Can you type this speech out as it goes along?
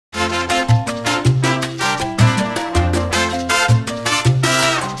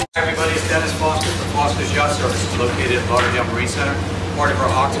Hi everybody, it's Dennis Foster from Foster's Yacht Services located at Lauderdale Marine Center, part of our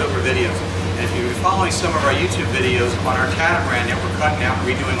October videos. And if you've been following some of our YouTube videos on our Catamaran that we're cutting out and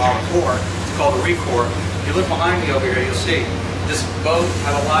redoing all the core, it's called a recore. If you look behind me over here, you'll see this boat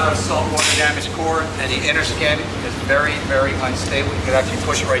had a lot of saltwater damaged core, and the inner skin is very, very unstable. You can actually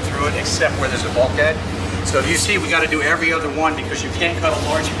push right through it except where there's a bulkhead. So if you see, we got to do every other one because you can't cut a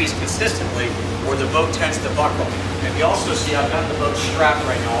large piece consistently or the boat tends to buckle. And you also see I've got the boat strapped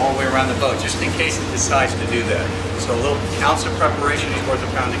right now all the way around the boat just in case it decides to do that. So a little ounce of preparation is worth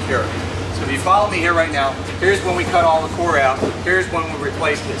a pound of cure. So if you follow me here right now, here's when we cut all the core out. Here's when we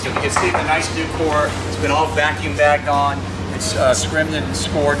replaced it. So you can see the nice new core. It's been all vacuum bagged on. It's scrimmed and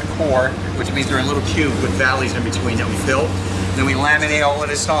scored core, which means they're in little cubes with valleys in between that we fill. Then we laminate all of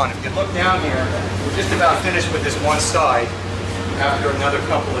this on. If you look down here, we're just about finished with this one side after another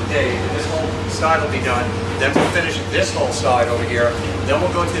couple of days. And this whole side will be done. Then we'll finish this whole side over here. Then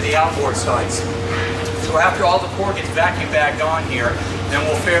we'll go to the outboard sides. So after all the core gets vacuum bagged on here, then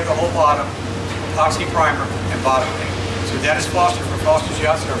we'll fair the whole bottom, epoxy primer, and bottom paint. So Dennis Foster from Foster's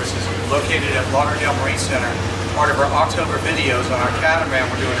Yacht Services, located at Lauderdale Marine Center, part of our October videos on our Catamaran.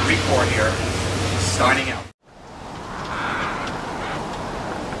 We're doing a recore here. Signing out.